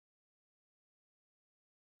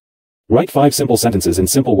Write 5 simple sentences in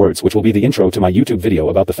simple words which will be the intro to my YouTube video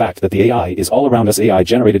about the fact that the AI is all around us. AI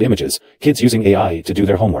generated images, kids using AI to do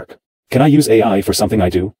their homework. Can I use AI for something I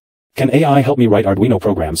do? Can AI help me write Arduino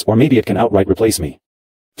programs, or maybe it can outright replace me?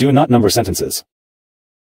 Do not number sentences.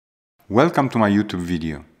 Welcome to my YouTube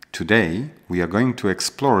video. Today we are going to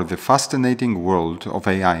explore the fascinating world of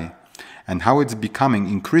AI and how it's becoming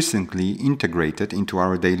increasingly integrated into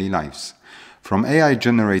our daily lives. From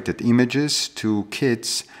AI-generated images to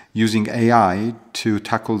kids using AI to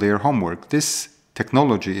tackle their homework, this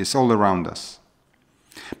technology is all around us.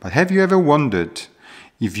 But have you ever wondered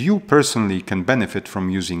if you personally can benefit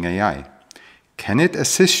from using AI? Can it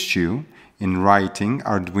assist you in writing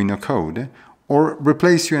Arduino code or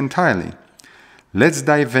replace you entirely? Let's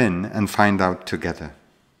dive in and find out together.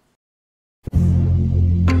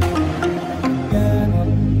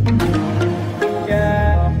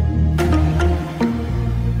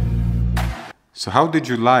 So how did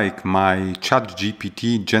you like my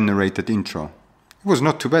ChatGPT generated intro? It was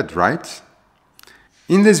not too bad, right?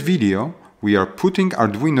 In this video, we are putting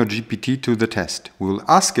Arduino GPT to the test. We will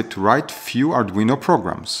ask it to write few Arduino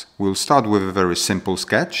programs. We'll start with a very simple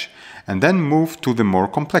sketch and then move to the more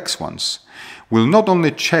complex ones. We'll not only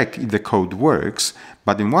check if the code works,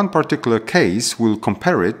 but in one particular case, we'll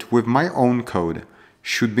compare it with my own code.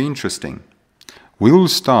 Should be interesting. We will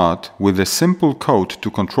start with a simple code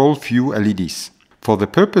to control few LEDs. For the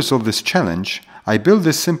purpose of this challenge, I built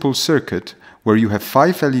this simple circuit where you have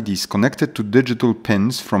 5 LEDs connected to digital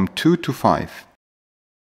pins from 2 to 5.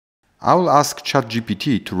 I will ask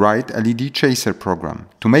ChatGPT to write a LED chaser program.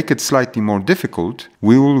 To make it slightly more difficult,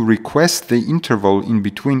 we will request the interval in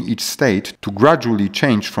between each state to gradually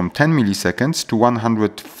change from 10 milliseconds to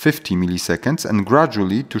 150 milliseconds and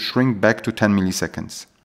gradually to shrink back to 10 milliseconds.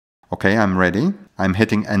 Okay, I'm ready. I'm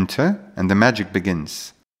hitting enter and the magic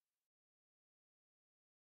begins.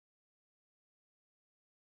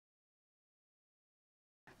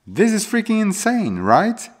 This is freaking insane,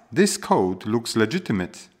 right? This code looks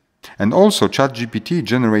legitimate. And also ChatGPT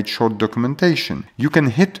generates short documentation. You can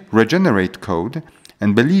hit regenerate code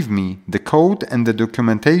and believe me, the code and the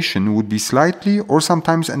documentation would be slightly or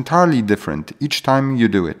sometimes entirely different each time you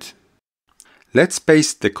do it. Let's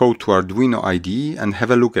paste the code to Arduino IDE and have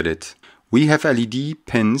a look at it. We have LED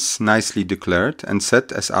pins nicely declared and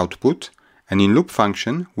set as output, and in loop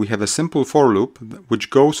function we have a simple for loop which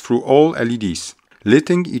goes through all LEDs,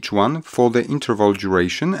 lighting each one for the interval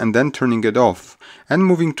duration and then turning it off and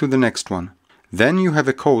moving to the next one. Then you have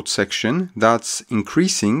a code section that's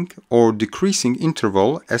increasing or decreasing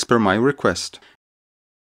interval as per my request.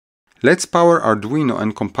 Let's power Arduino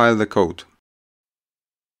and compile the code.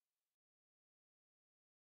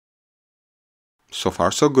 So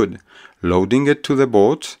far so good. Loading it to the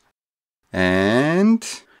board and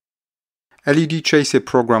LED chaser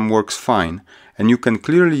program works fine and you can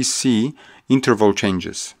clearly see interval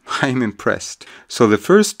changes. I'm impressed. So the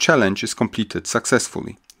first challenge is completed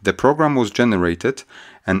successfully. The program was generated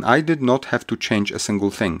and I did not have to change a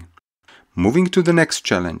single thing. Moving to the next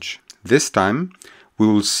challenge. This time we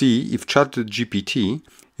will see if ChatGPT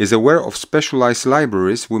is aware of specialized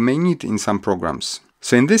libraries we may need in some programs.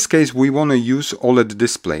 So in this case we want to use OLED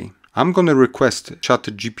display. I'm going to request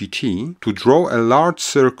ChatGPT to draw a large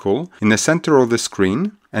circle in the center of the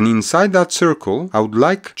screen, and inside that circle I would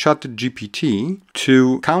like ChatGPT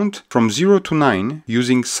to count from 0 to 9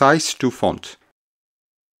 using size to font.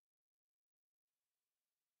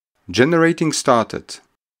 Generating started.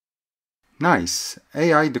 Nice!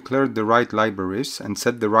 AI declared the right libraries and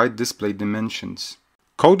set the right display dimensions.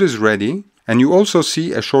 Code is ready and you also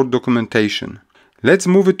see a short documentation. Let's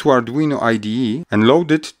move it to Arduino IDE and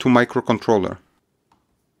load it to microcontroller.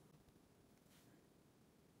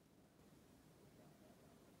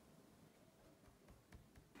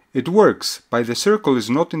 It works, but the circle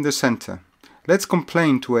is not in the center. Let's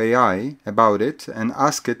complain to AI about it and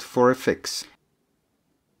ask it for a fix.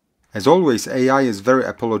 As always, AI is very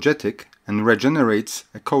apologetic and regenerates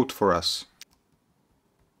a code for us.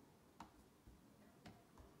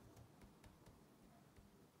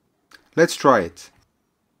 Let's try it.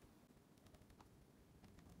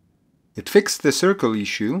 It fixed the circle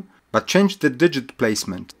issue, but changed the digit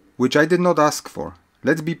placement, which I did not ask for.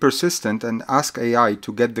 Let's be persistent and ask AI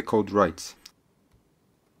to get the code right.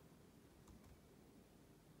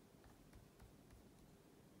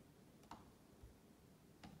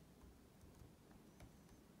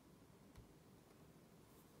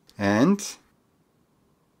 And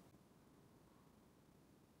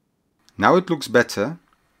now it looks better.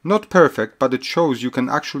 Not perfect, but it shows you can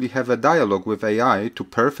actually have a dialogue with AI to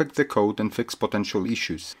perfect the code and fix potential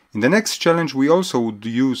issues. In the next challenge we also would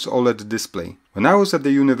use OLED display. When I was at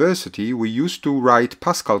the university, we used to write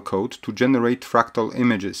Pascal code to generate fractal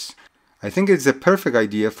images. I think it's a perfect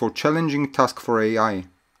idea for challenging task for AI.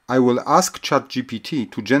 I will ask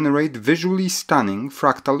ChatGPT to generate visually stunning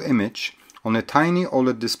fractal image on a tiny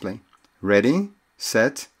OLED display. Ready,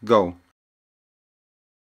 set, go.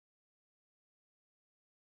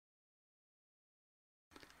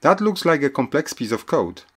 That looks like a complex piece of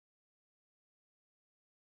code.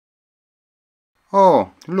 Oh,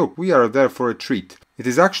 look, we are there for a treat. It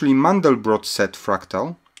is actually Mandelbrot set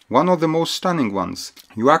fractal, one of the most stunning ones.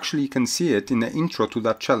 You actually can see it in the intro to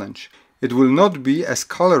that challenge. It will not be as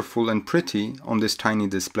colorful and pretty on this tiny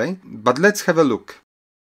display, but let's have a look.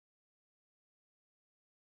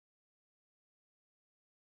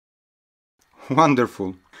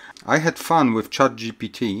 Wonderful! I had fun with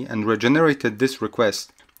ChatGPT and regenerated this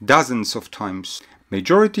request dozens of times.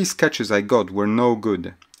 Majority sketches I got were no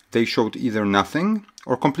good. They showed either nothing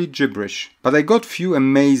or complete gibberish, but I got few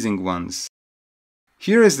amazing ones.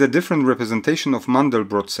 Here is the different representation of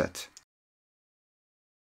Mandelbrot set.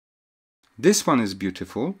 This one is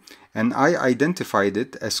beautiful, and I identified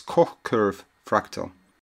it as Koch curve fractal.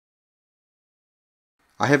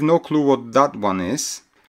 I have no clue what that one is.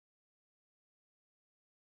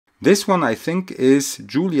 This one I think is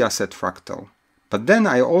Julia set fractal. But then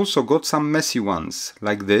I also got some messy ones,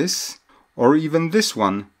 like this, or even this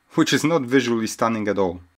one, which is not visually stunning at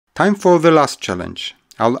all. Time for the last challenge.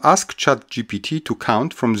 I'll ask ChatGPT to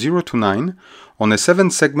count from 0 to 9 on a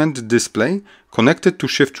 7-segment display connected to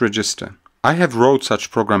shift register. I have wrote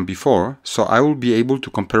such program before, so I will be able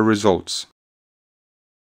to compare results.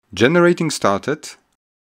 Generating started.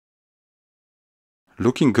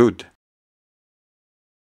 Looking good.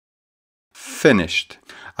 Finished.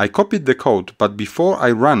 I copied the code, but before I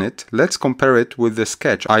run it, let's compare it with the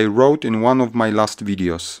sketch I wrote in one of my last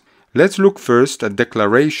videos. Let's look first at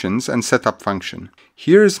declarations and setup function.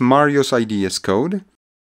 Here is Mario's IDS code,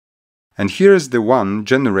 and here is the one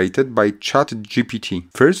generated by ChatGPT.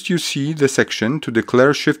 First you see the section to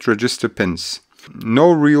declare shift register pins.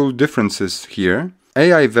 No real differences here.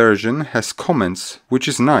 AI version has comments, which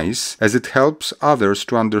is nice as it helps others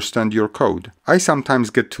to understand your code. I sometimes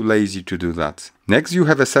get too lazy to do that. Next you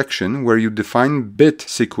have a section where you define bit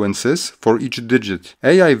sequences for each digit.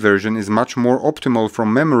 AI version is much more optimal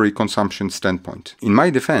from memory consumption standpoint. In my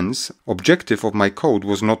defense, objective of my code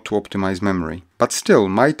was not to optimize memory. But still,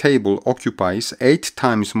 my table occupies 8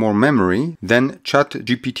 times more memory than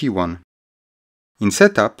ChatGPT one. In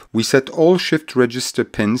setup, we set all shift register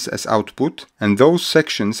pins as output, and those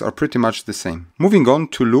sections are pretty much the same. Moving on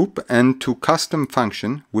to loop and to custom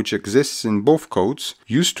function, which exists in both codes,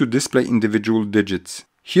 used to display individual digits.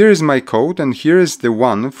 Here is my code and here is the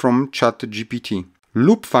one from ChatGPT.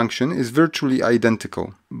 Loop function is virtually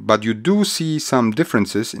identical, but you do see some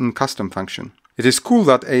differences in custom function. It is cool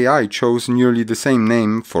that AI chose nearly the same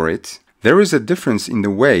name for it. There is a difference in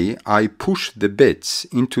the way I push the bits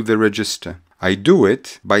into the register. I do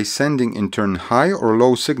it by sending in turn high or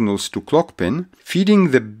low signals to clock pin,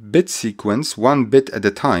 feeding the bit sequence one bit at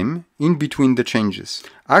a time in between the changes.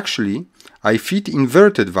 Actually, I feed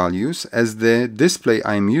inverted values as the display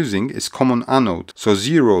I am using is common anode, so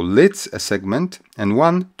 0 lights a segment and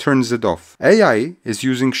 1 turns it off. AI is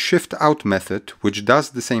using shift out method, which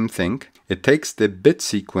does the same thing. It takes the bit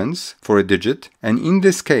sequence for a digit, and in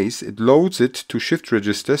this case it loads it to shift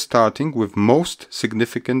register starting with most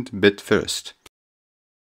significant bit first.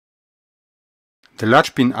 The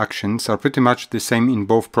latch pin actions are pretty much the same in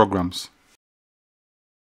both programs.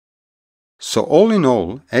 So all in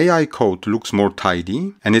all, AI code looks more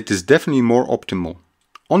tidy and it is definitely more optimal.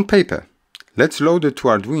 On paper. Let's load it to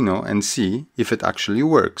Arduino and see if it actually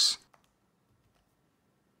works.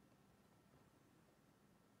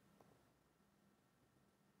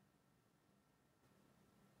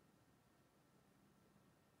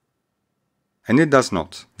 And it does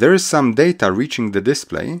not. There is some data reaching the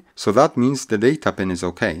display, so that means the data pin is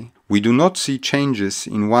okay. We do not see changes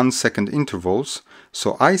in 1-second intervals,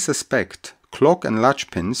 so I suspect clock and latch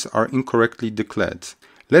pins are incorrectly declared.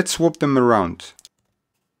 Let's swap them around.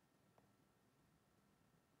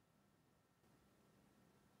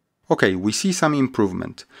 Okay, we see some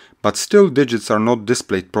improvement, but still digits are not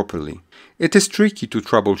displayed properly. It is tricky to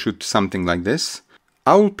troubleshoot something like this.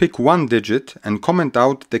 I will pick one digit and comment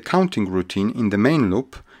out the counting routine in the main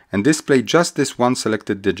loop and display just this one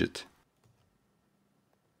selected digit.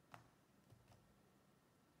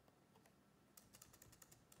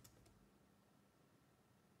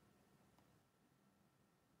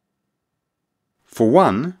 For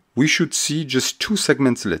one, we should see just 2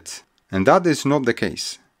 segments lit, and that is not the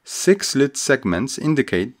case. 6 lit segments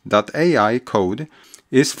indicate that AI code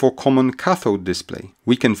is for common cathode display.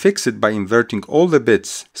 We can fix it by inverting all the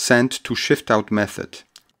bits sent to shift-out method.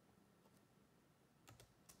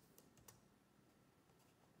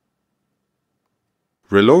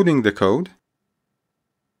 Reloading the code.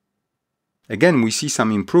 Again, we see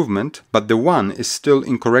some improvement, but the 1 is still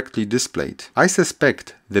incorrectly displayed. I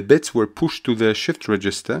suspect the bits were pushed to the shift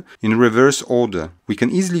register in reverse order. We can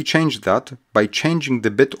easily change that by changing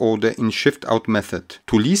the bit order in shift-out method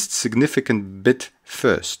to least significant bit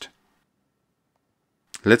first.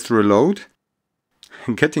 Let's reload.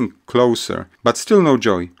 Getting closer, but still no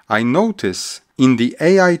joy. I notice in the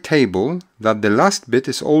AI table that the last bit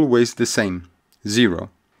is always the same, 0.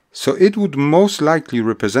 So it would most likely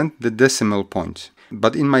represent the decimal point.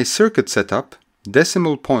 But in my circuit setup,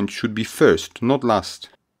 decimal point should be first, not last.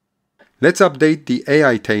 Let's update the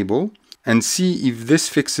AI table and see if this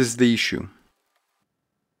fixes the issue.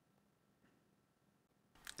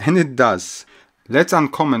 And it does. Let's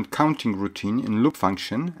uncomment counting routine in loop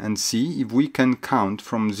function and see if we can count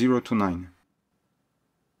from 0 to 9.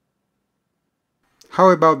 How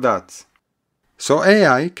about that? So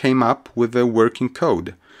AI came up with a working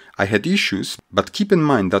code. I had issues, but keep in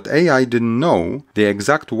mind that AI didn't know the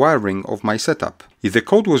exact wiring of my setup. If the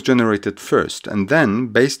code was generated first and then,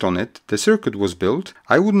 based on it, the circuit was built,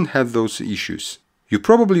 I wouldn't have those issues. You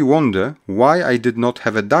probably wonder why I did not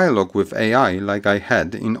have a dialogue with AI like I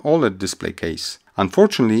had in OLED display case.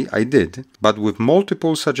 Unfortunately, I did, but with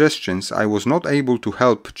multiple suggestions I was not able to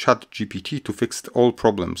help ChatGPT to fix all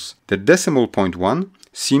problems. The decimal point one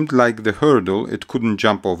seemed like the hurdle it couldn't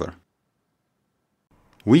jump over.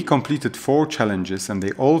 We completed 4 challenges and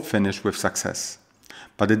they all finished with success.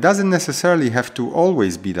 But it doesn't necessarily have to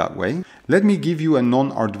always be that way. Let me give you a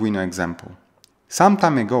non-Arduino example. Some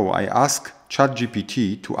time ago I asked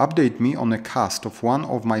ChatGPT to update me on a cast of one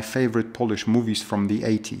of my favorite Polish movies from the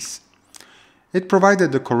 80s. It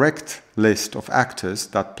provided the correct list of actors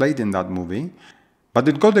that played in that movie, but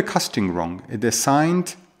it got the casting wrong. It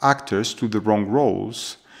assigned actors to the wrong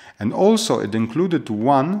roles, and also it included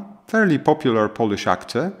one fairly popular Polish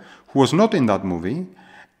actor who was not in that movie,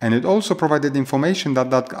 and it also provided information that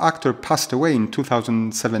that actor passed away in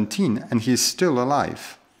 2017 and he is still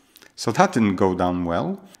alive. So that didn't go down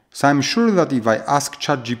well. So I'm sure that if I ask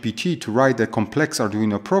ChatGPT to write a complex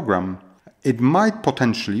Arduino program, it might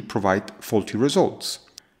potentially provide faulty results.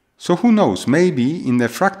 So who knows, maybe in the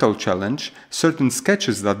fractal challenge, certain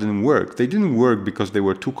sketches that didn't work, they didn't work because they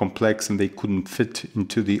were too complex and they couldn't fit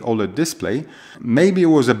into the OLED display. Maybe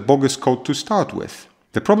it was a bogus code to start with.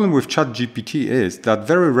 The problem with ChatGPT is that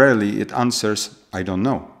very rarely it answers, I don't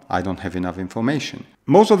know, I don't have enough information.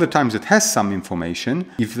 Most of the times it has some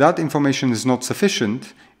information. If that information is not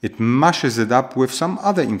sufficient, it mashes it up with some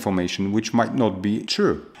other information which might not be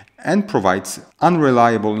true and provides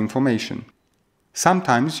unreliable information.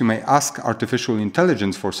 Sometimes you may ask artificial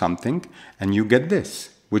intelligence for something and you get this,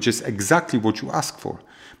 which is exactly what you ask for.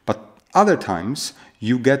 But other times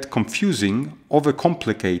you get confusing,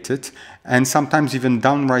 overcomplicated, and sometimes even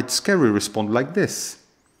downright scary response like this.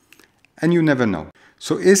 And you never know.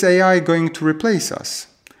 So is AI going to replace us?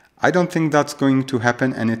 I don't think that's going to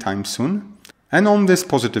happen anytime soon. And on this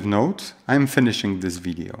positive note, I'm finishing this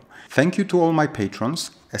video. Thank you to all my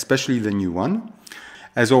patrons, especially the new one.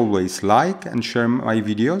 As always, like and share my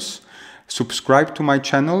videos. Subscribe to my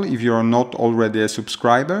channel if you are not already a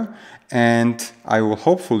subscriber. And I will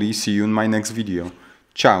hopefully see you in my next video.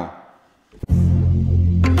 Ciao!